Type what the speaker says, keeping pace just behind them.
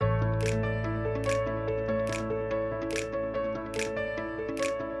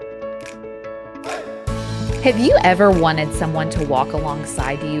Have you ever wanted someone to walk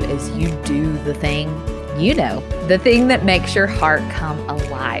alongside you as you do the thing? You know, the thing that makes your heart come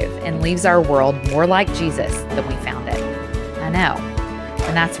alive and leaves our world more like Jesus than we found it. I know,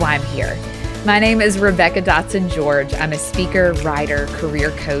 and that's why I'm here. My name is Rebecca Dotson-George. I'm a speaker, writer,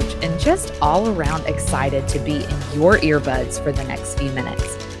 career coach, and just all around excited to be in your earbuds for the next few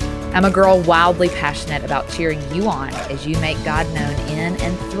minutes. I'm a girl wildly passionate about cheering you on as you make God known in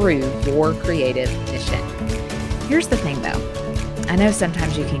and through your creative mission. Here's the thing though, I know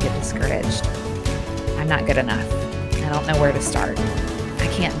sometimes you can get discouraged. I'm not good enough. I don't know where to start. I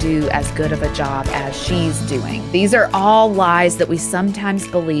can't do as good of a job as she's doing. These are all lies that we sometimes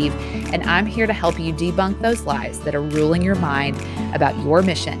believe, and I'm here to help you debunk those lies that are ruling your mind about your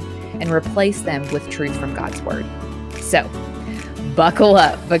mission and replace them with truth from God's Word. So, buckle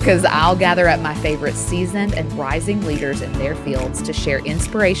up because I'll gather up my favorite seasoned and rising leaders in their fields to share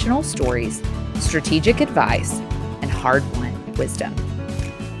inspirational stories, strategic advice, and hard-won wisdom.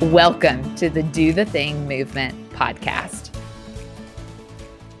 Welcome to the Do the Thing Movement podcast.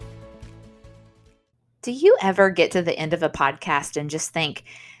 Do you ever get to the end of a podcast and just think,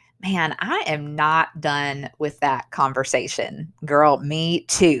 man, I am not done with that conversation? Girl, me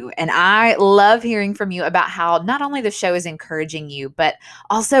too. And I love hearing from you about how not only the show is encouraging you, but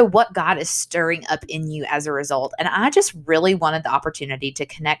also what God is stirring up in you as a result. And I just really wanted the opportunity to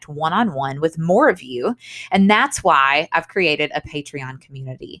connect one-on-one with more of you. And that's why I've created a Patreon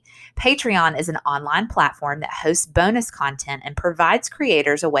community. Patreon is an online platform that hosts bonus content and provides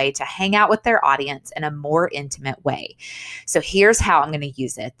creators a way to hang out with their audience in a more intimate way. So here's how I'm going to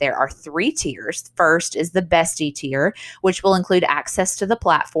use it. There are 3 tiers. First is the bestie tier, which will include access to the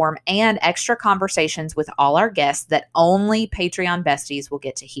platform and extra conversations with all our guests that only Patreon besties will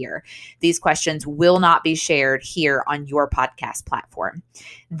get to hear. These questions will not be shared here on your podcast platform.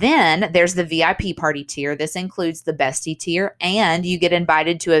 Then there's the VIP party tier. This includes the bestie tier, and you get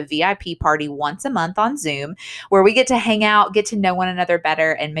invited to a VIP party once a month on Zoom where we get to hang out, get to know one another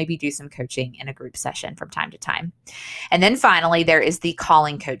better, and maybe do some coaching in a group session from time to time. And then finally, there is the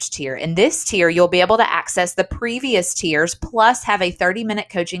calling coach tier. In this tier, you'll be able to access the previous tiers plus have a 30-minute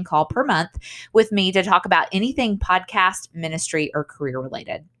coaching call per month with me to talk about anything podcast, ministry, or career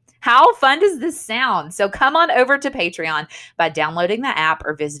related. How fun does this sound? So come on over to Patreon by downloading the app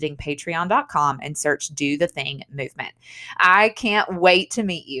or visiting patreon.com and search Do the Thing Movement. I can't wait to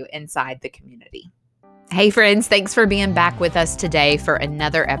meet you inside the community. Hey friends, thanks for being back with us today for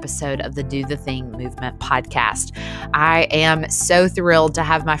another episode of the Do the Thing Movement podcast. I am so thrilled to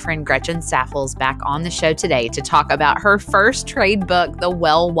have my friend Gretchen Saffels back on the show today to talk about her first trade book, The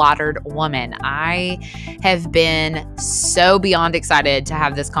Well-Watered Woman. I have been so beyond excited to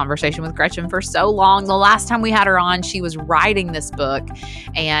have this conversation with Gretchen for so long. The last time we had her on, she was writing this book,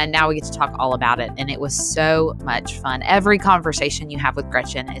 and now we get to talk all about it, and it was so much fun. Every conversation you have with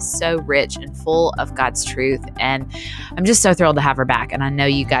Gretchen is so rich and full of God's truth, and I'm just so thrilled to have her back, and I know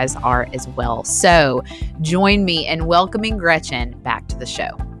you guys are as well. So join me in welcoming Gretchen back to the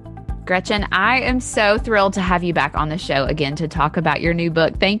show. Gretchen, I am so thrilled to have you back on the show again to talk about your new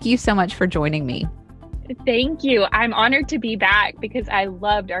book. Thank you so much for joining me. Thank you. I'm honored to be back because I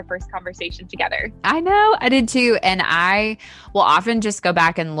loved our first conversation together. I know, I did too, and I will often just go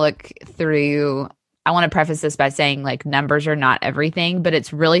back and look through. I want to preface this by saying, like, numbers are not everything, but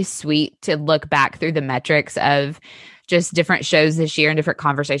it's really sweet to look back through the metrics of just different shows this year and different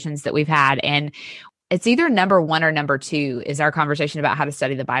conversations that we've had. And it's either number 1 or number 2 is our conversation about how to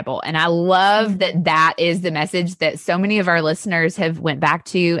study the Bible. And I love that that is the message that so many of our listeners have went back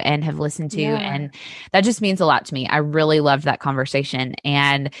to and have listened to. Yeah. And that just means a lot to me. I really loved that conversation.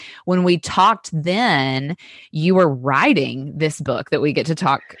 And when we talked then, you were writing this book that we get to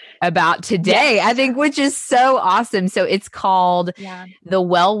talk about today, I think, which is so awesome. So it's called The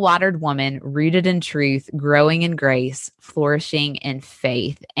Well-Watered Woman, Rooted in Truth, Growing in Grace, Flourishing in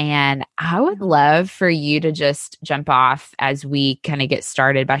Faith. And I would love for you to just jump off as we kind of get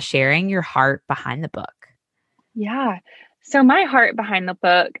started by sharing your heart behind the book. Yeah. So my heart behind the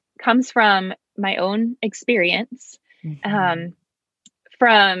book comes from my own experience,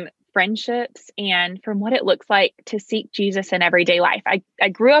 from friendships, and from what it looks like to seek Jesus in everyday life. I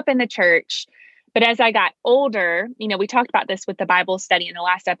grew up in the church, but as I got older, we talked about this with the Bible study in the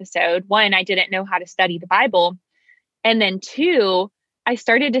last episode. 1, I didn't know how to study the Bible. And then 2, I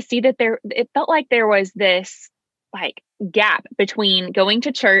started to see that it felt like there was this gap between going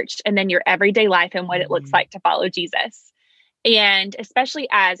to church and then your everyday life and what it looks like to follow Jesus. And especially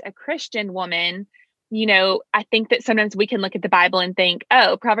as a Christian woman, I think that sometimes we can look at the Bible and think,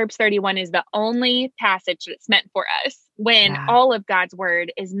 oh, Proverbs 31 is the only passage that's meant for us. when all of God's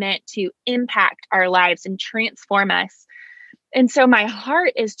word is meant to impact our lives and transform us. And so my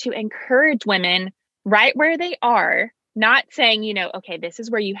heart is to encourage women right where they are, not saying, okay, this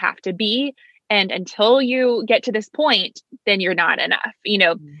is where you have to be. And until you get to this point, then you're not enough.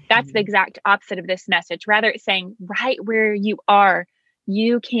 That's the exact opposite of this message. Rather, it's saying right where you are,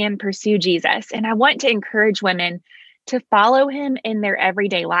 you can pursue Jesus. And I want to encourage women to follow him in their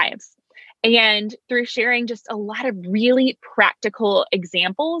everyday lives. And through sharing just a lot of really practical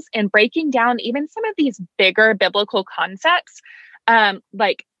examples and breaking down even some of these bigger biblical concepts,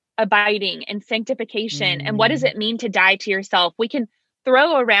 like abiding and sanctification, and what does it mean to die to yourself? We can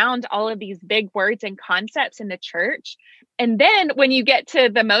throw around all of these big words and concepts in the church. And then when you get to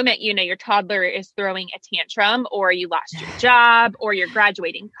the moment, your toddler is throwing a tantrum, or you lost your job, or you're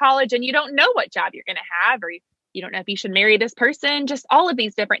graduating college and you don't know what job you're going to have, or you don't know if you should marry this person, just all of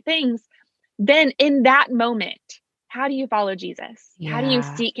these different things. Then in that moment, how do you follow Jesus? Yeah. How do you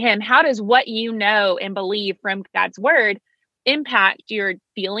seek him? How does what you know and believe from God's word impact your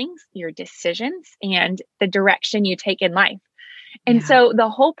feelings, your decisions, and the direction you take in life? And so the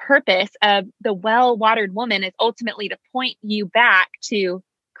whole purpose of the well-watered woman is ultimately to point you back to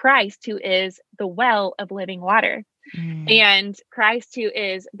Christ, who is the well of living water, and Christ, who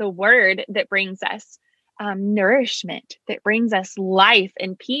is the word that brings us nourishment, that brings us life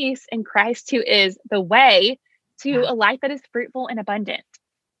and peace, and Christ, who is the way to a life that is fruitful and abundant.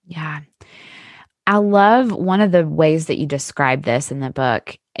 Yeah. I love one of the ways that you describe this in the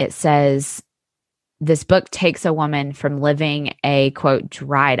book. It says, this book takes a woman from living a, quote,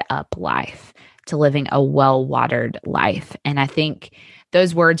 dried up life to living a well-watered life. And I think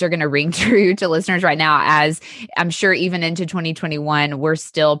those words are going to ring true to listeners right now, as I'm sure even into 2021, we're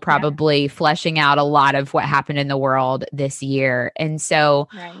still probably fleshing out a lot of what happened in the world this year. And so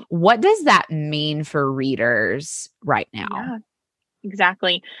what does that mean for readers right now? Yeah,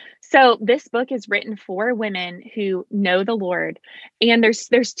 exactly. So this book is written for women who know the Lord. And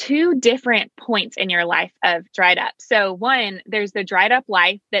there's two different points in your life of dried up. So one, there's the dried up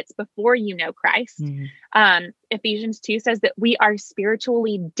life that's before you know Christ. Ephesians 2 says that we are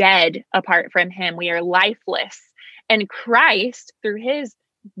spiritually dead apart from him. We are lifeless. And Christ, through his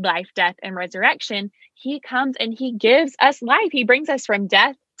life, death, and resurrection, he comes and he gives us life. He brings us from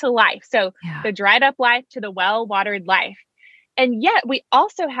death to life. So the dried up life to the well-watered life. And yet we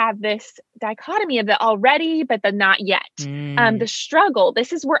also have this dichotomy of the already, but the not yet, the struggle.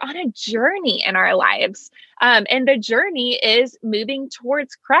 We're on a journey in our lives. And the journey is moving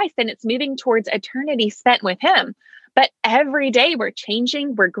towards Christ, and it's moving towards eternity spent with him. But every day we're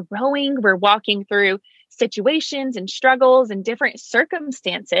changing, we're growing, we're walking through situations and struggles and different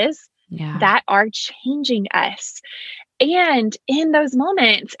circumstances that are changing us. And in those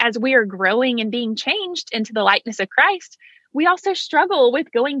moments, as we are growing and being changed into the likeness of Christ, we also struggle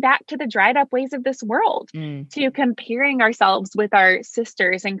with going back to the dried up ways of this world, to comparing ourselves with our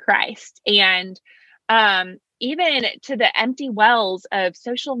sisters in Christ, and even to the empty wells of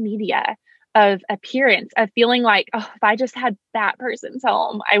social media, of appearance, of feeling like, oh, if I just had that person's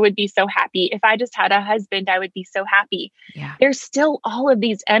home, I would be so happy. If I just had a husband, I would be so happy. There's still all of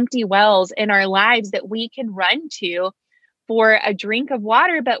these empty wells in our lives that we can run to for a drink of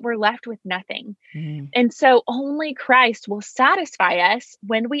water, but we're left with nothing. And so only Christ will satisfy us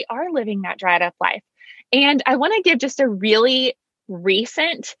when we are living that dried up life. And I want to give just a really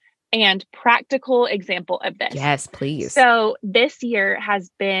recent and practical example of this. Yes, please. So this year has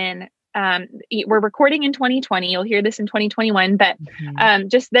been, we're recording in 2020. You'll hear this in 2021, but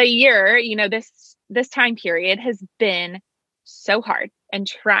just the year, this time period has been so hard and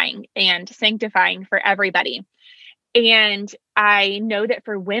trying and sanctifying for everybody. And I know that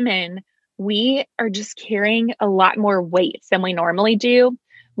for women, we are just carrying a lot more weight than we normally do,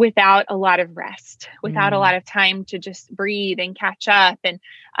 without a lot of rest, without a lot of time to just breathe and catch up. And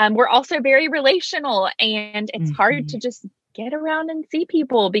we're also very relational, and it's hard to just get around and see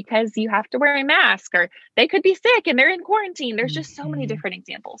people because you have to wear a mask, or they could be sick and they're in quarantine. There's just so many different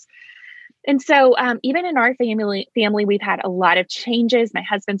examples. And so even in our family, we've had a lot of changes. My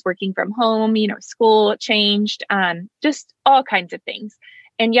husband's working from home, school changed, just all kinds of things.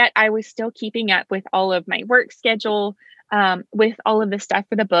 And yet I was still keeping up with all of my work schedule, with all of the stuff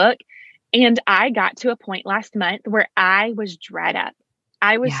for the book. And I got to a point last month where I was dried up.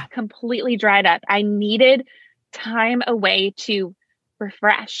 I was completely dried up. I needed time away to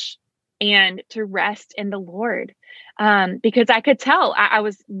refresh and to rest in the Lord. Because I could tell I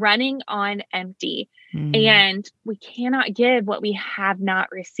was running on empty, and we cannot give what we have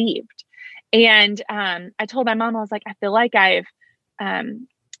not received. And I told my mom, I was like, I feel like I've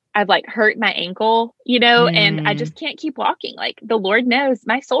I've like hurt my ankle, and I just can't keep walking. Like the Lord knows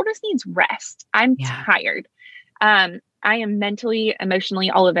my soul just needs rest. I'm tired. I am mentally, emotionally,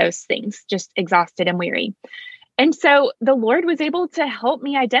 all of those things, just exhausted and weary. And so the Lord was able to help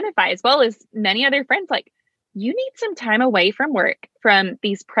me identify, as well as many other friends, like, you need some time away from work, from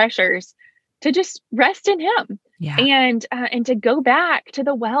these pressures, to just rest in Him. And to go back to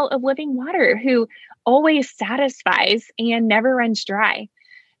the well of living water, who always satisfies and never runs dry.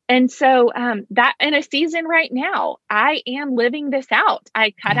 And so that in a season right now, I am living this out.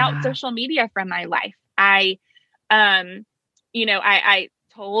 I cut out social media from my life. I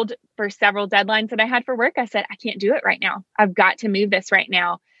told for several deadlines that I had for work, I said, I can't do it right now. I've got to move this right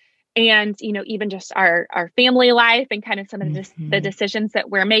now. And, even just our family life and kind of some of the decisions that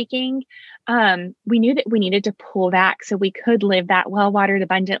we're making, we knew that we needed to pull back so we could live that well-watered,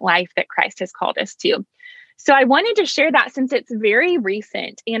 abundant life that Christ has called us to. So I wanted to share that since it's very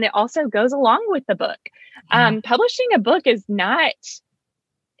recent, and it also goes along with the book. Publishing a book is not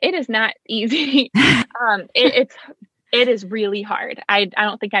easy. It is really hard. I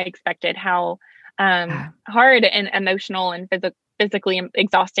don't think I expected how hard and emotional and physically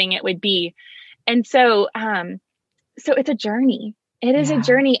exhausting it would be. And so it's a journey. It is a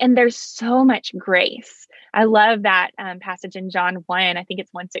journey, and there's so much grace. I love that passage in John 1, I think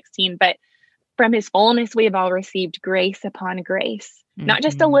it's 1:16, but from His fullness, we have all received grace upon grace, not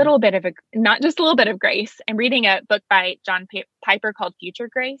just a little bit of grace. I'm reading a book by John Piper called Future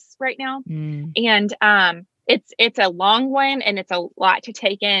Grace right now. And it's a long one and it's a lot to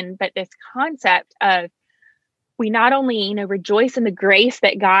take in, but this concept of, we not only, rejoice in the grace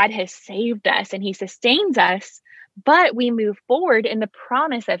that God has saved us and He sustains us, but we move forward in the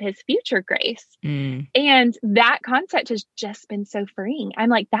promise of His future grace. And that concept has just been so freeing. I'm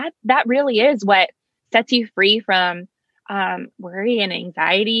like, that really is what sets you free from worry and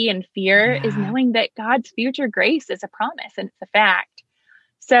anxiety and fear, is knowing that God's future grace is a promise and it's a fact.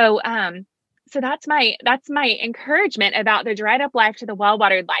 So that's my encouragement about the dried up life to the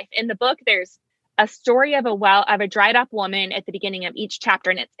well-watered life. In the book, there's a story of a dried up woman at the beginning of each chapter.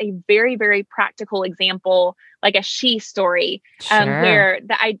 And it's a very, very practical example, like a she story, where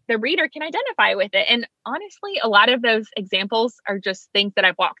the reader can identify with it. And honestly, a lot of those examples are just things that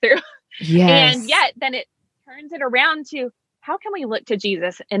I've walked through. And yet then it turns it around to, how can we look to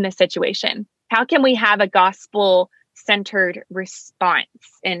Jesus in this situation? How can we have a gospel-centered response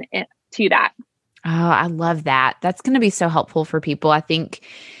to that? Oh, I love that. That's going to be so helpful for people. I think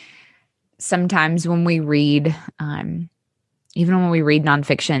sometimes when we read, even when we read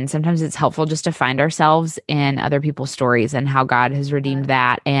nonfiction, sometimes it's helpful just to find ourselves in other people's stories and how God has redeemed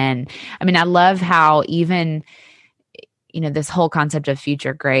that. And I mean, I love how even, this whole concept of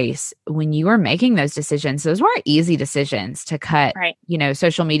future grace, when you are making those decisions, those weren't easy decisions to cut,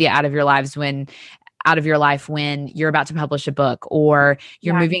 social media out of your life when you're about to publish a book, or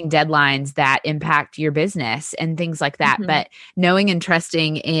you're moving deadlines that impact your business and things like that. But knowing and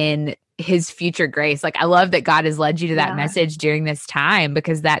trusting in His future grace, like, I love that God has led you to that message during this time,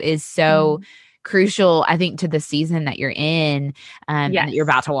 because that is so crucial, I think, to the season that you're in, and that you're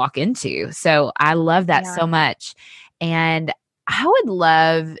about to walk into. So I love that so much. And I would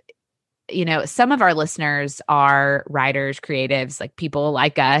love, some of our listeners are writers, creatives, like people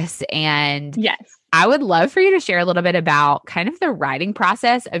like us. And I would love for you to share a little bit about kind of the writing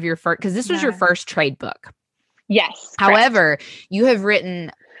process of your first, because this was your first trade book. Yes. However, you have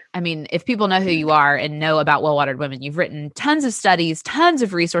written, if people know who you are and know about Well-Watered Women, you've written tons of studies, tons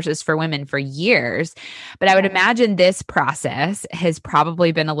of resources for women for years. But I would imagine this process has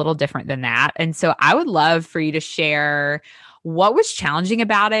probably been a little different than that. And so I would love for you to share what was challenging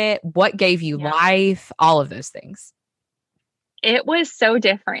about it, what gave you life, all of those things. It was so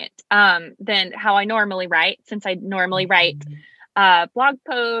different than how I normally write, since I normally write blog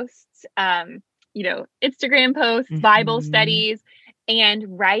posts, Instagram posts, Bible studies,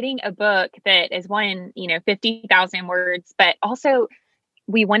 and writing a book that is 50,000 words, but also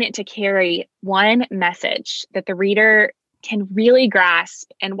we want it to carry one message that the reader can really grasp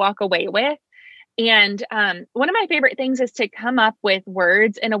and walk away with. And one of my favorite things is to come up with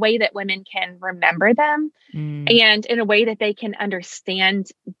words in a way that women can remember them, and in a way that they can understand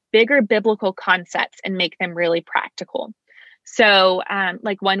bigger biblical concepts and make them really practical. So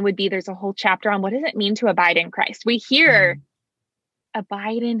like one would be, there's a whole chapter on what does it mean to abide in Christ. We hear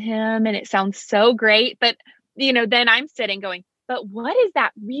abide in Him and it sounds so great, but then I'm sitting going, but what does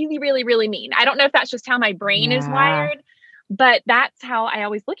that really, really, really mean? I don't know if that's just how my brain is wired, but that's how I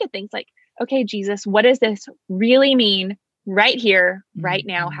always look at things, like, okay, Jesus, what does this really mean right here, right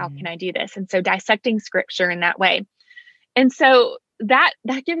now? How can I do this? And so dissecting scripture in that way. And so that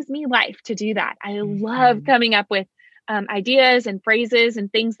gives me life to do that. I love coming up with ideas and phrases and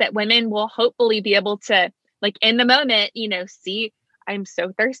things that women will hopefully be able to, like, in the moment, see, I'm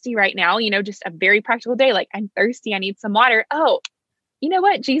so thirsty right now, just a very practical day. Like, I'm thirsty. I need some water. Oh, you know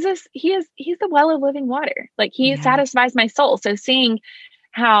what? Jesus, he's the well of living water. Like, he satisfies my soul. So seeing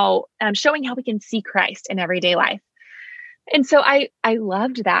how, showing how we can see Christ in everyday life. And so I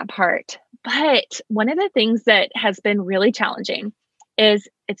loved that part. But one of the things that has been really challenging is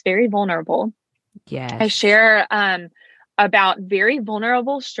it's very vulnerable. Yes. I share about very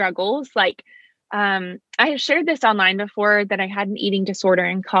vulnerable struggles. Like, I have shared this online before, that I had an eating disorder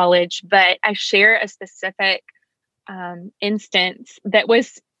in college, but I share a specific instance that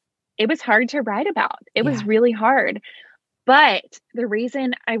it was hard to write about. It was really hard. But the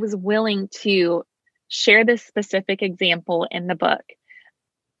reason I was willing to share this specific example in the book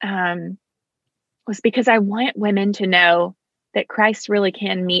was because I want women to know that Christ really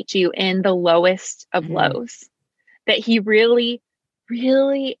can meet you in the lowest of lows, that he really,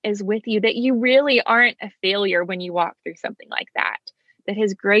 really is with you, that you really aren't a failure when you walk through something like that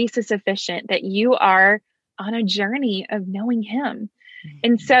his grace is sufficient, that you are on a journey of knowing him.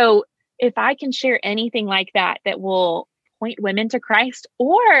 And so if I can share anything like that, that will point women to Christ,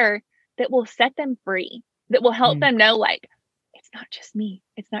 or that will set them free, that will help them know, like, it's not just me.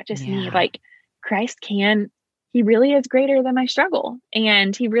 It's not just me. Like, Christ he really is greater than my struggle,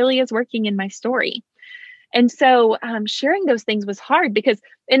 and he really is working in my story. And so sharing those things was hard, because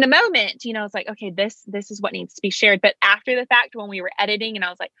in the moment, it's like, okay, this is what needs to be shared. But after the fact, when we were editing, and I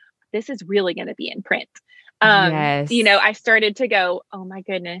was like, this is really going to be in print. I started to go, oh my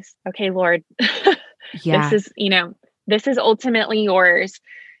goodness. Okay, Lord, this is ultimately yours.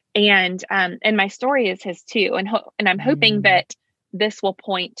 And my story is his too. And I'm hoping that this will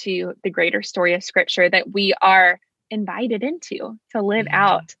point to the greater story of Scripture that we are invited into to live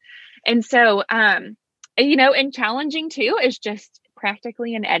out. And so, and challenging too is just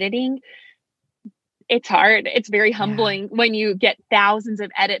practically in editing. It's hard. It's very humbling when you get thousands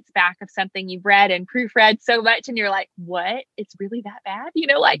of edits back of something you've read and proofread so much, and you're like, what? It's really that bad?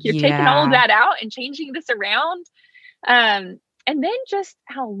 Like, you're taking all of that out and changing this around. And then just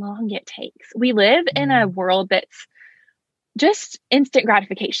how long it takes. We live in a world that's just instant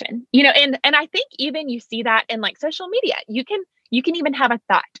gratification, and I think even you see that in, like, social media. You can even have a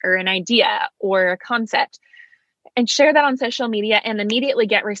thought or an idea or a concept and share that on social media and immediately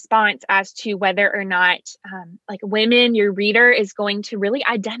get response as to whether or not, like, women, your reader is going to really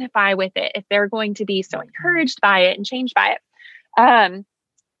identify with it, if they're going to be so encouraged by it and changed by it.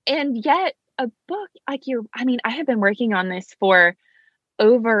 And yet a book like I have been working on this for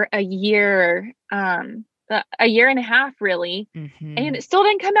over a year and a half, really. And it still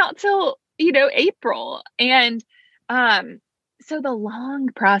didn't come out till, April. And so the long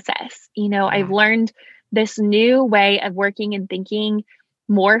process, I've learned this new way of working and thinking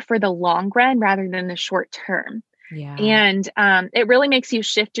more for the long run rather than the short term. And it really makes you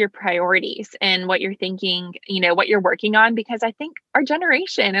shift your priorities and what you're thinking, what you're working on, because I think our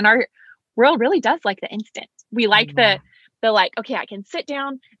generation and our world really does like the instant. We like the like, okay, I can sit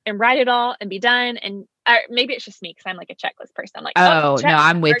down and write it all and be done. And maybe it's just me, because I'm like a checklist person. I'm like, check, no,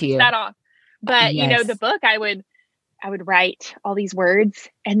 I'm with you. That off. But the book, I would write all these words,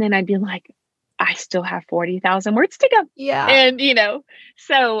 and then I'd be like, I still have 40,000 words to go. And,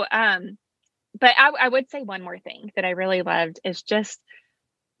 so, but I would say one more thing that I really loved is just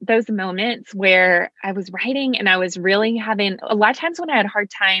those moments where I was writing and I was really having a lot of times when I had a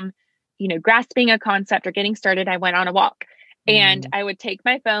hard time, grasping a concept or getting started, I went on a walk and I would take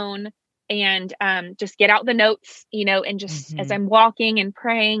my phone and just get out the notes, and just as I'm walking and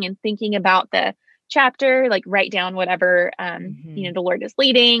praying and thinking about the chapter, like, write down whatever, the Lord is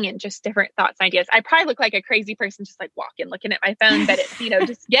leading, and just different thoughts and ideas. I probably look like a crazy person, just like walking, looking at my phone, but it's,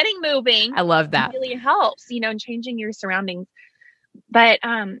 just getting moving. I love that. Really helps, and changing your surroundings. But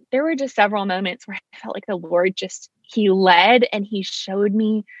there were just several moments where I felt like the Lord he led and he showed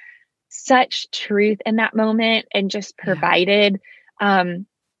me such truth in that moment and just provided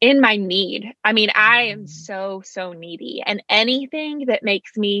in my need. I mean, I am so needy, and anything that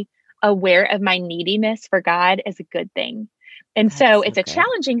makes me aware of my neediness for God is a good thing. And so it's a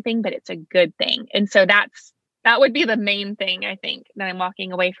challenging thing, but it's a good thing. And so that would be the main thing, I think, that I'm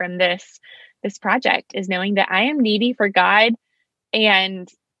walking away from this project, is knowing that I am needy for God and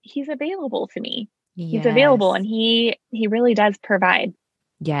he's available to me. He's available, and he really does provide.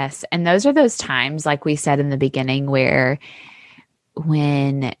 Yes. And those are those times, like we said in the beginning, where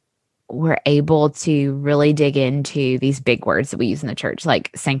when we're able to really dig into these big words that we use in the church,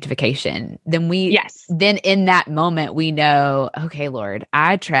 like sanctification, then in that moment, we know, okay, Lord,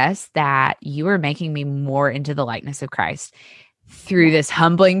 I trust that you are making me more into the likeness of Christ through this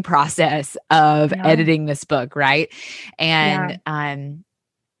humbling process of editing this book. Right. And,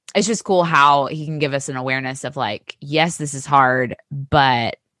 it's just cool how he can give us an awareness of like, yes, this is hard,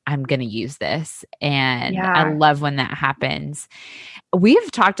 but I'm going to use this. And I love when that happens.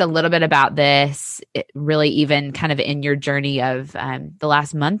 We've talked a little bit about this, really even kind of in your journey of the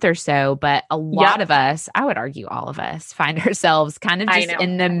last month or so, but a lot of us, I would argue all of us, find ourselves kind of just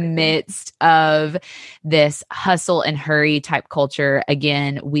in the midst of this hustle and hurry type culture.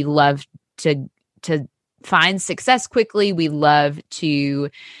 Again, we love to find success quickly. We love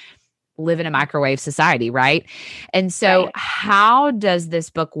to live in a microwave society, right? And so how does this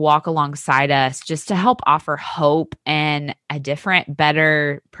book walk alongside us just to help offer hope and a different,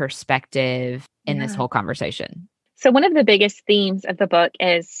 better perspective in this whole conversation? So one of the biggest themes of the book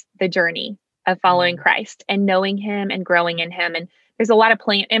is the journey of following Christ and knowing him and growing in him. And there's a lot of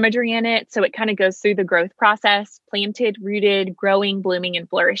plant imagery in it. So it kind of goes through the growth process: planted, rooted, growing, blooming, and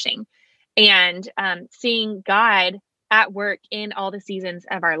flourishing. And seeing God at work in all the seasons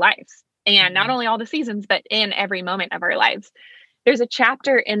of our lives. And not only all the seasons, but in every moment of our lives. There's a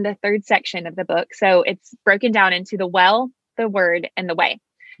chapter in the 3rd section of the book. So it's broken down into the well, the word, and the way.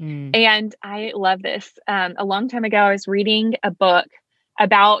 And I love this. A long time ago, I was reading a book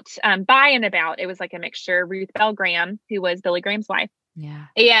about, it was like a mixture, Ruth Bell Graham, who was Billy Graham's wife.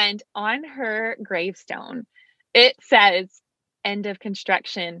 And on her gravestone, it says, "End of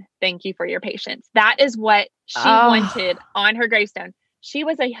construction. Thank you for your patience." That is what she wanted on her gravestone. She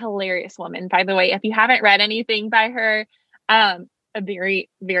was a hilarious woman, by the way. If you haven't read anything by her, a very,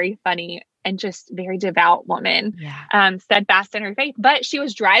 very funny and just very devout woman, steadfast in her faith. But she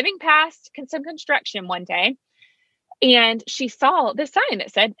was driving past some construction one day, and she saw the sign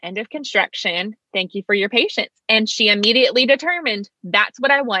that said, "End of construction. Thank you for your patience." And she immediately determined, that's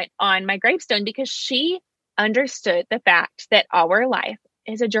what I want on my gravestone, because she understood the fact that our life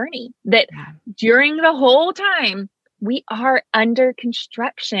is a journey, that during the whole time we are under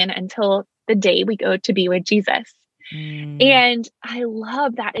construction until the day we go to be with Jesus. And I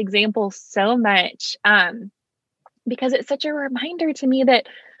love that example so much, because it's such a reminder to me that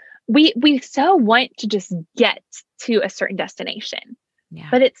we so want to just get to a certain destination.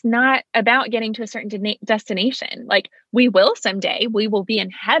 But it's not about getting to a certain destination. Like, we will someday, we will be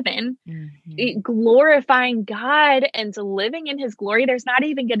in heaven, glorifying God and living in his glory. There's not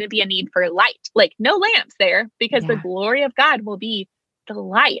even going to be a need for light, like no lamps there, because the glory of God will be the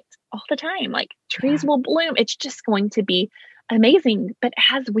light all the time. Like, trees will bloom. It's just going to be amazing. But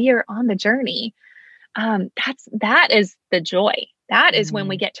as we are on the journey, that is the joy. That is when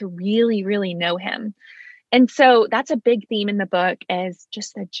we get to really, really know him. And so that's a big theme in the book, is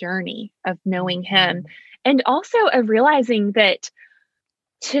just the journey of knowing him, and also of realizing that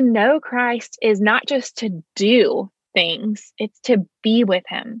to know Christ is not just to do things, it's to be with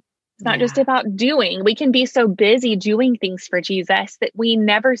him. It's not just about doing. We can be so busy doing things for Jesus that we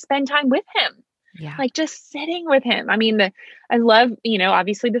never spend time with him. Like just sitting with him. I mean, I love,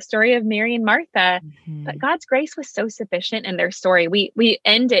 obviously the story of Mary and Martha, but God's grace was so sufficient in their story. We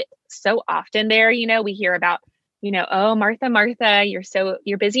end it so often there. We hear about, "Oh, Martha, Martha,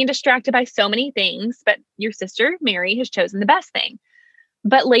 you're busy and distracted by so many things, but your sister Mary has chosen the best thing."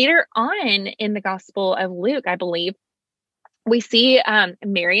 But later on in the Gospel of Luke, I believe, we see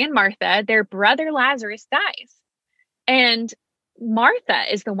Mary and Martha, their brother Lazarus dies. And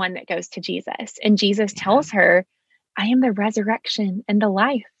Martha is the one that goes to Jesus, and Jesus tells her, "I am the resurrection and the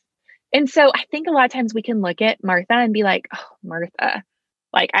life." And so I think a lot of times we can look at Martha and be like, "Oh, Martha,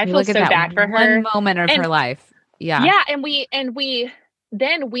 like I feel so bad for her." One moment of her life. And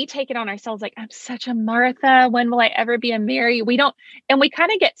we take it on ourselves, like, "I'm such a Martha. When will I ever be a Mary?" We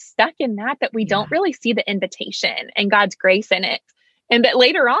kind of get stuck in that we don't really see the invitation and God's grace in it. And that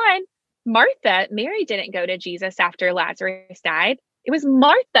later on, Mary didn't go to Jesus after Lazarus died. It was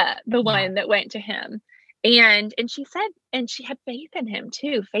Martha, the one that went to him. And she said, and she had faith in him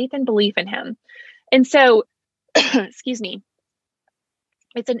too, faith and belief in him. And so, excuse me,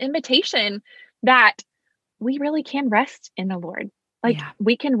 it's an invitation that we really can rest in the Lord. Like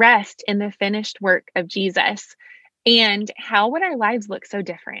we can rest in the finished work of Jesus. And how would our lives look so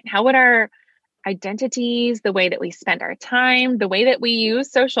different? How would our identities, the way that we spend our time, the way that we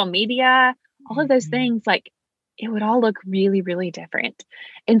use social media, all of those things, like it would all look really, really different.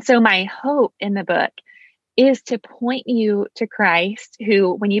 And so my hope in the book is to point you to Christ,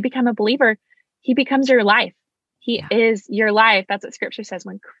 who, when you become a believer, he becomes your life. He Yeah. is your life. That's what scripture says,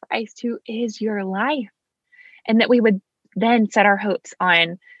 when Christ, who is your life, and that we would then set our hopes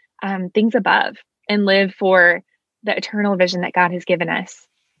on things above and live for the eternal vision that God has given us.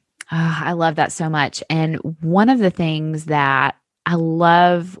 I love that so much. And one of the things that I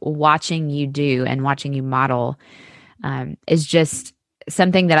love watching you do and watching you model is just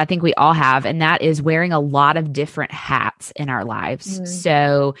something that I think we all have, and that is wearing a lot of different hats in our lives.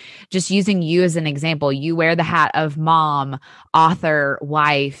 So, just using you as an example, you wear the hat of mom, author,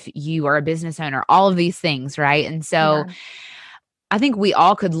 wife, you are a business owner, all of these things, right? And so, Yeah. I think we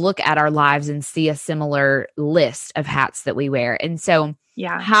all could look at our lives and see a similar list of hats that we wear. And so,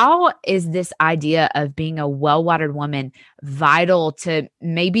 Yeah. how is this idea of being a well-watered woman vital to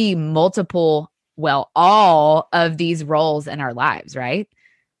maybe multiple, well, all of these roles in our lives, right?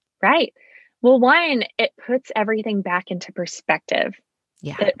 Right. Well, one, it puts everything back into perspective.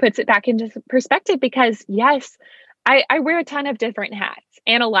 Yeah. It puts it back into perspective because, yes, I wear a ton of different hats.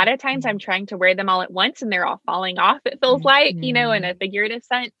 And a lot of times I'm trying to wear them all at once and they're all falling off, it feels like, in a figurative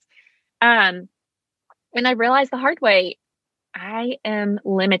sense. And I realized the hard way, I am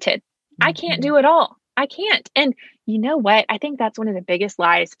limited. I can't do it all. I can't. And you know what? I think that's one of the biggest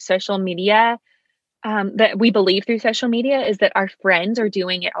lies social media that we believe through social media is that our friends are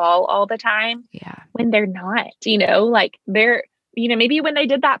doing it all the time. Yeah. When they're not, like they're, maybe when they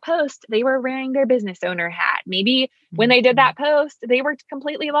did that post, they were wearing their business owner hat. Maybe when they did that post, they were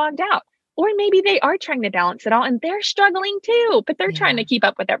completely logged out. Or maybe they are trying to balance it all and they're struggling too, but they're trying to keep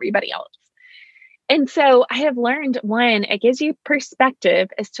up with everybody else. And so I have learned, one, it gives you perspective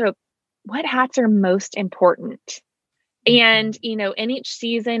as to what hats are most important. And, in each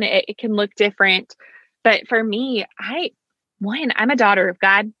season, it can look different. But for me, I'm a daughter of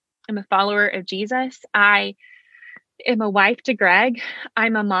God. I'm a follower of Jesus. I am a wife to Greg.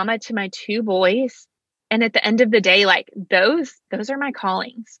 I'm a mama to my 2 boys. And at the end of the day, like those are my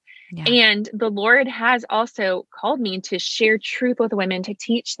callings. Yeah. And the Lord has also called me to share truth with women, to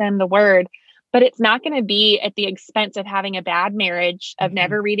teach them the word. But it's not going to be at the expense of having a bad marriage, of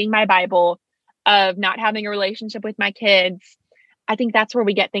never reading my Bible, of not having a relationship with my kids. I think that's where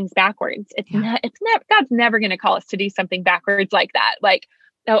we get things backwards. It's not, God's never going to call us to do something backwards like that. Like,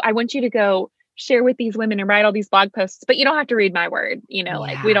 oh, I want you to go share with these women and write all these blog posts, but you don't have to read my word.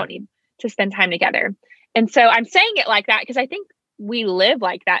 Like we don't need to spend time together. And so I'm saying it like that because I think we live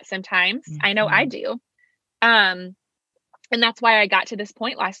like that sometimes. I know I do. And that's why I got to this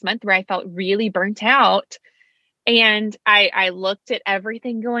point last month where I felt really burnt out. And I looked at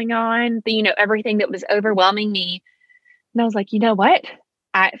everything going on, everything that was overwhelming me. And I was like, you know what?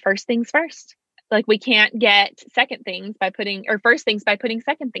 First things first. Like we can't get second things by putting, or first things by putting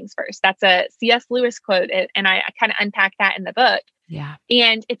second things first. That's a C.S. Lewis quote. And I kind of unpack that in the book. Yeah.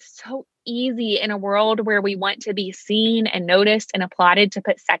 And it's so easy in a world where we want to be seen and noticed and applauded to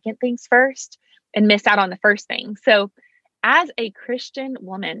put second things first and miss out on the first thing. So as a Christian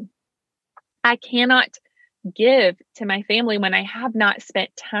woman, I cannot give to my family when I have not spent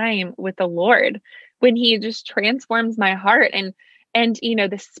time with the Lord, when he just transforms my heart and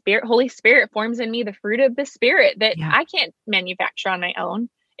the Holy Spirit forms in me the fruit of the Spirit that I can't manufacture on my own.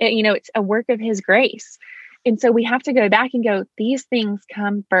 It's a work of his grace. And so we have to go back and go, these things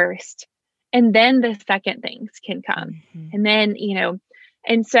come first, and then the second things can come. And then,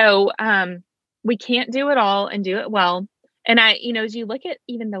 and so we can't do it all and do it well. And as you look at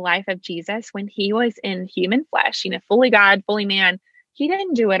even the life of Jesus, when he was in human flesh, fully God, fully man, he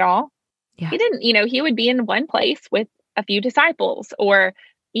didn't do it all. Yeah. He didn't, he would be in one place with a few disciples or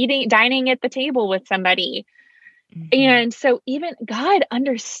dining at the table with somebody. And so even God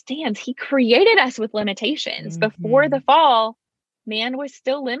understands, he created us with limitations. Before the fall, man was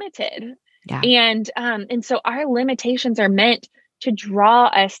still limited. Yeah. And so our limitations are meant to draw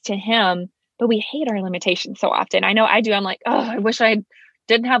us to him, but we hate our limitations so often. I know I do. I'm like, oh, I wish I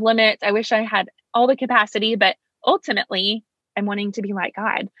didn't have limits. I wish I had all the capacity, but ultimately I'm wanting to be like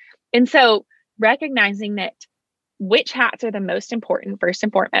God. And so recognizing that which hats are the most important, first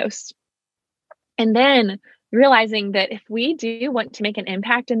and foremost, and then realizing that if we do want to make an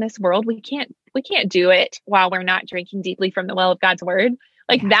impact in this world, we can't do it while we're not drinking deeply from the well of God's word.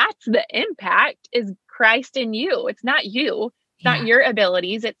 Like that's the impact, is Christ in you. It's not you. It's not your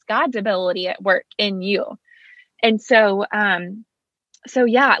abilities. It's God's ability at work in you. And so,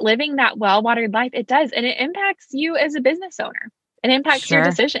 living that well-watered life, it does. And it impacts you as a business owner. It impacts your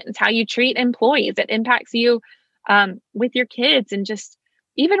decisions, how you treat employees. It impacts you with your kids, and just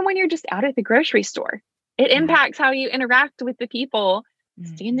even when you're just out at the grocery store, it impacts how you interact with the people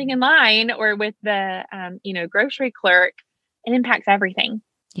standing in line or with the, grocery clerk. It impacts everything.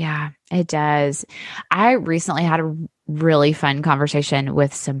 Yeah, it does. I recently had a really fun conversation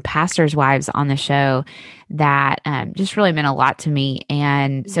with some pastors' wives on the show that just really meant a lot to me.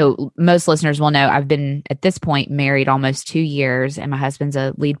 And Yeah. so, most listeners will know I've been at this point married almost 2 years, and my husband's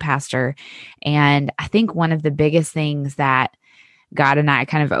a lead pastor. And I think one of the biggest things that God and I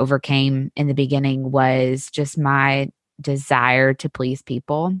kind of overcame in the beginning was just my desire to please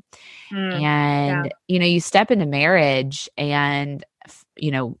people. Yeah. And, you step into marriage and, you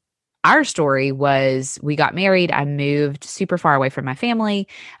know, our story was we got married. I moved super far away from my family.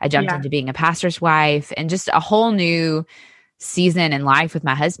 I jumped Yeah. into being a pastor's wife and just a whole new season in life with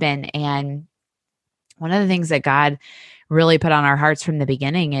my husband. And one of the things that God really put on our hearts from the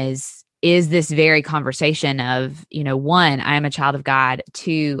beginning is this very conversation of, one, I am a child of God.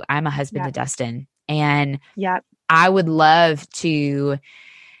 Two, I'm a husband to Yep. Dustin. And Yep. I would love to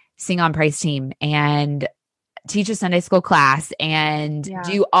sing on praise team and teach a Sunday school class and Yeah.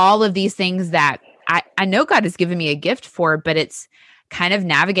 do all of these things that I know God has given me a gift for, but it's kind of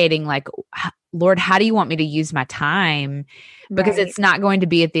navigating like, Lord, how do you want me to use my time? Because Right. it's not going to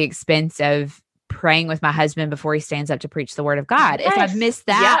be at the expense of praying with my husband before he stands up to preach the word of God. If I've Yes. missed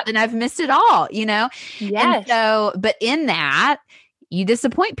that, Yep. then I've missed it all. And Yes. so, but in that, you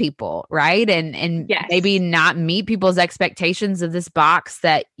disappoint people, right? And Yes. maybe not meet people's expectations of this box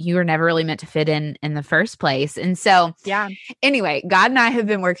that you were never really meant to fit in the first place. And so, Yeah. anyway, God and I have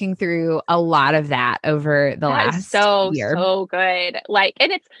been working through a lot of that over the That is last so, year. so good. Like, and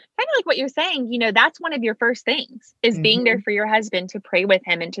it's kind of like what you're saying, that's one of your first things is being there Mhm. for your husband to pray with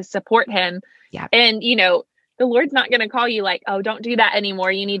him and to support him. Yeah. And, the Lord's not going to call you like, oh, don't do that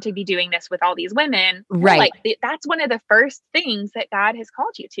anymore. You need to be doing this with all these women. No, Right. like that's one of the first things that God has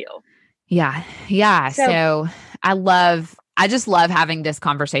called you to. Yeah. Yeah. So, So I just love having this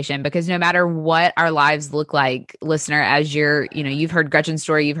conversation because no matter what our lives look like, listener, as you've heard Gretchen's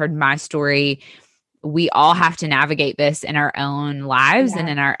story, you've heard my story, we all have to navigate this in our own lives and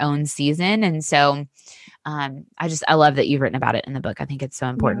yeah. in our own season. And so I love that you've written about it in the book. I think it's so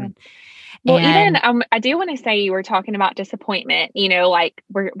Yeah. important. Well, even And I do want to say you were talking about disappointment, like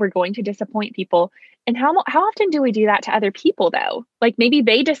we're going to disappoint people. And how often do we do that to other people though? Like maybe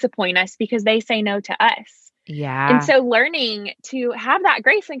they disappoint us because they say no to us. And yeah, so learning to have that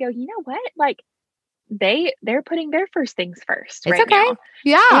grace and go, you know what? Like they're putting their first things first it's right okay. now.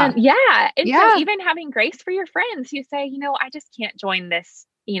 Yeah. And yeah. And so Yeah. even having grace for your friends who say, I just can't join this,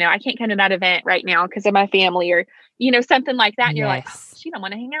 I can't come to that event right now because of my family or, something like that. And you're like, oh, Yes. she don't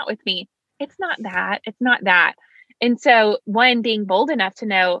want to hang out with me. It's not that. It's not that. And so one, being bold enough to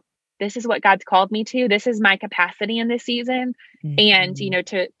know this is what God's called me to. This is my capacity in this season. And,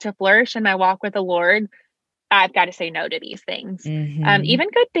 Mhm. to flourish in my walk with the Lord, I've got to say no to these things. Mhm. Even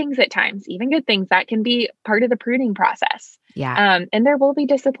good things at times, even good things that can be part of the pruning process. Yeah. And there will be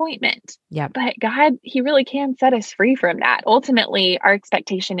disappointment. Yep. But God, He really can set us free from that. Ultimately, our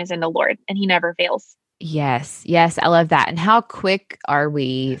expectation is in the Lord and He never fails. Yes. Yes. I love that. And how quick are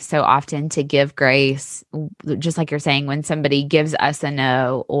we so often to give grace, just like you're saying, when somebody gives us a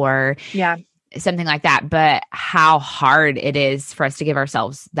no or Yeah. something like that, but how hard it is for us to give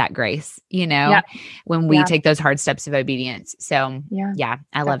ourselves that grace, Yeah. when we Yeah. take those hard steps of obedience. So, Yeah. yeah,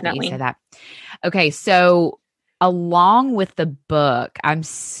 I love that you say Definitely. that. Okay. So, along with the book, I'm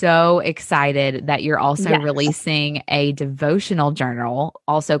so excited that you're also Yes. releasing a devotional journal,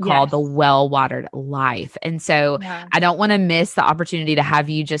 also called Yes. The Well Watered Life. And so, Yeah. I don't want to miss the opportunity to have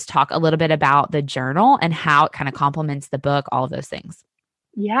you just talk a little bit about the journal and how it kind of complements the book, all of those things.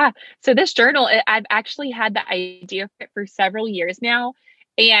 Yeah. So this journal, I've actually had the idea for several years now.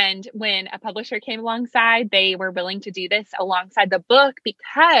 And when a publisher came alongside, they were willing to do this alongside the book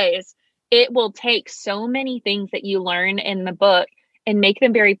because it will take so many things that you learn in the book and make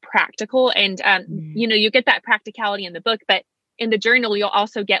them very practical. And, Mm. you get that practicality in the book, but in the journal, you'll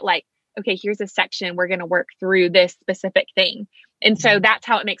also get like, okay, here's a section, we're going to work through this specific thing. And so Mhm. that's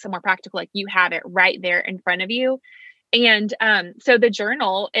how it makes it more practical. Like you have it right there in front of you. And so the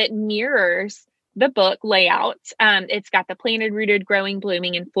journal, it mirrors the book layout. It's got the planted, rooted, growing,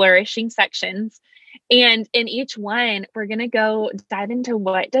 blooming, and flourishing sections. And in each one, we're going to go dive into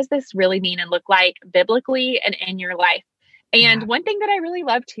what does this really mean and look like biblically and in your life. And Yeah. one thing that I really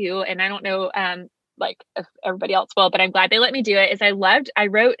love too, and I don't know like if everybody else will, but I'm glad they let me do it, is I wrote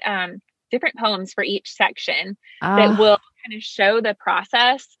different poems for each section that will Oh, kind of show the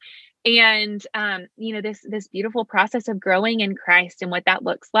process and this beautiful process of growing in Christ and what that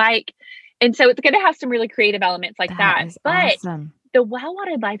looks like. And so it's going to have some really creative elements like that that. is But awesome. the Well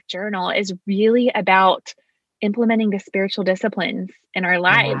Watered Life Journal is really about implementing the spiritual disciplines in our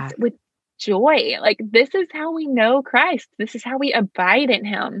lives Yeah. with joy. Like, this is how we know Christ. This is how we abide in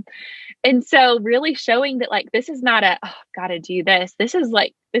him. And so really showing that, like, this is not a, oh, gotta do this. This is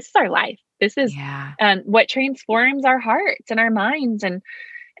our life. This is what transforms our hearts and our minds and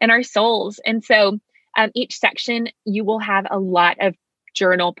our souls. And so each section, you will have a lot of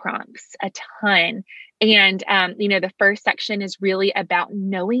journal prompts, a ton. And, the first section is really about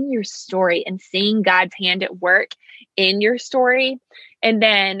knowing your story and seeing God's hand at work in your story. And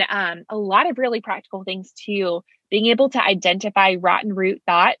then a lot of really practical things too, being able to identify rotten root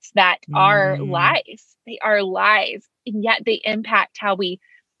thoughts that are lies. They are lies, and yet they impact how we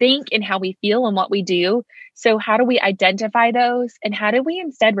think and how we feel and what we do. So how do we identify those? And how do we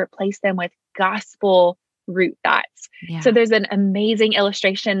instead replace them with gospel root thoughts? Yeah. So there's an amazing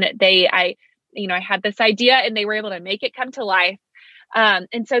illustration that I had this idea and they were able to make it come to life.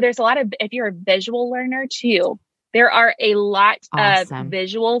 And so there's a lot of, if you're a visual learner too, there are a lot of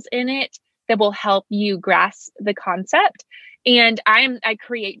visuals in it that will help you grasp the concept. And I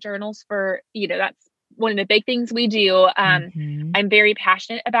create journals for, that's one of the big things we do. I'm very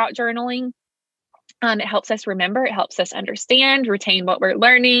passionate about journaling. It helps us remember, it helps us understand, retain what we're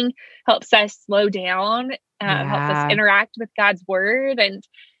learning, helps us slow down, helps us interact with God's word, and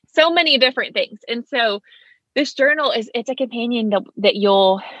so many different things. And so this journal it's a companion that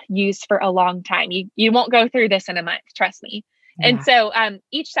you'll use for a long time. You won't go through this in a month, trust me. Yeah. And so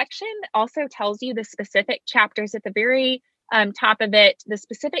each section also tells you the specific chapters at the very top of it, the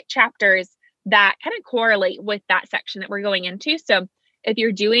specific chapters that kind of correlate with that section that we're going into. So if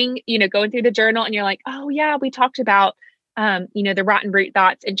you're doing, going through the journal and you're like, oh yeah, we talked about, the rotten root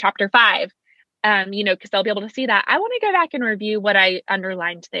thoughts in chapter 5, because they'll be able to see that. I want to go back and review what I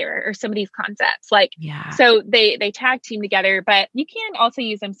underlined there or some of these concepts. So they tag team together, but you can also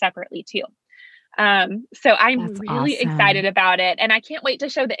use them separately too. So I'm That's really awesome. Excited about it. And I can't wait to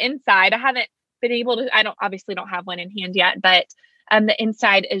show the inside. I haven't been able to, I don't have one in hand yet, but the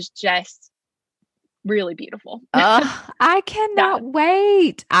inside is just really beautiful. I cannot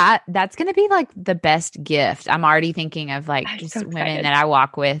wait. That's going to be like the best gift. I'm already thinking of just so women that I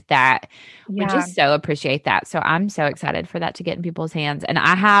walk with that would just so appreciate that. So I'm so excited for that to get in people's hands. And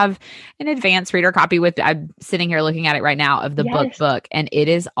I have an advanced reader copy I'm sitting here looking at it right now of the book. And it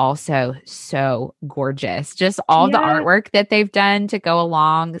is also so gorgeous. Just all the artwork that they've done to go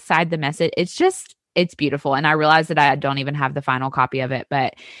alongside the message. It's beautiful. And I realized that I don't even have the final copy of it.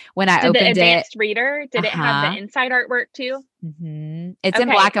 But when I opened the advanced reader, did it have the inside artwork too? Mm-hmm. It's in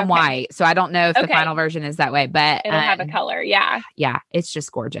black and white. So I don't know if the final version is that way, but it'll have a color. Yeah. Yeah. It's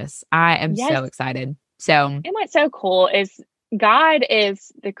just gorgeous. I am so excited. So, and what's so cool is God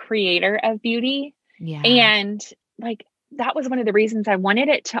is the creator of beauty. Yeah. And that was one of the reasons I wanted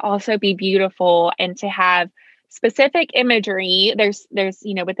it to also be beautiful and to have specific imagery. There's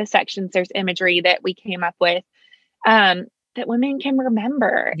with the sections, there's imagery that we came up with that women can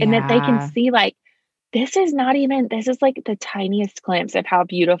remember and that they can see this is the tiniest glimpse of how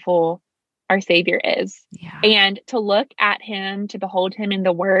beautiful our Savior is. Yeah. And to look at him, to behold him in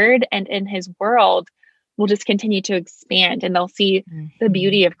the word and in his world will just continue to expand, and they'll see the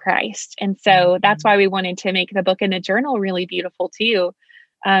beauty of Christ. And so that's why we wanted to make the book and the journal really beautiful too,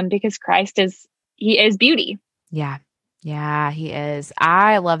 because Christ is beauty. Yeah. Yeah, he is.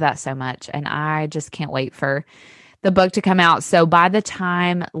 I love that so much. And I just can't wait for the book to come out. So by the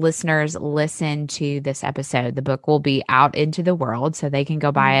time listeners listen to this episode, the book will be out into the world so they can go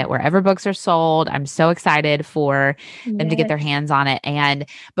buy it wherever books are sold. I'm so excited for them to get their hands on it. And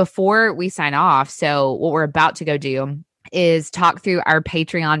before we sign off, so what we're about to go do is talk through our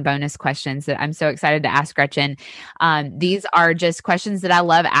Patreon bonus questions that I'm so excited to ask Gretchen. These are just questions that I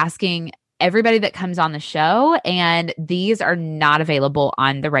love asking everybody that comes on the show, and these are not available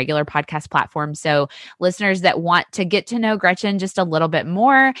on the regular podcast platform. So listeners that want to get to know Gretchen just a little bit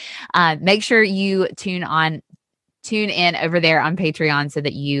more, make sure you tune in over there on Patreon so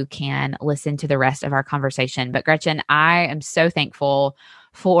that you can listen to the rest of our conversation. But Gretchen, I am so thankful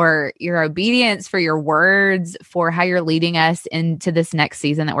for your obedience, for your words, for how you're leading us into this next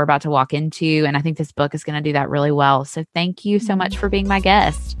season that we're about to walk into. And I think this book is going to do that really well. So thank you so much for being my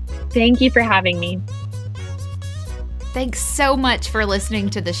guest. Thank you for having me. Thanks so much for listening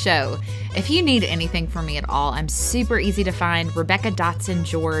to the show. If you need anything from me at all, I'm super easy to find, Rebecca Dotson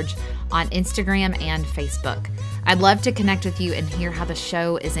George on Instagram and Facebook. I'd love to connect with you and hear how the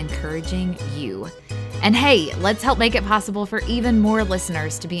show is encouraging you. And hey, let's help make it possible for even more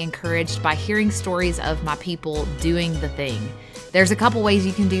listeners to be encouraged by hearing stories of my people doing the thing. There's a couple ways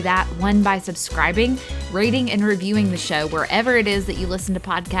you can do that. One, by subscribing, rating, and reviewing the show wherever it is that you listen to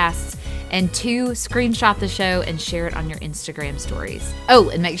podcasts. And 2, screenshot the show and share it on your Instagram stories. Oh,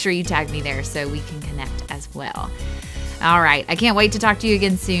 and make sure you tag me there so we can connect as well. All right. I can't wait to talk to you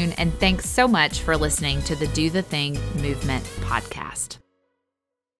again soon. And thanks so much for listening to the Do the Thing Movement podcast.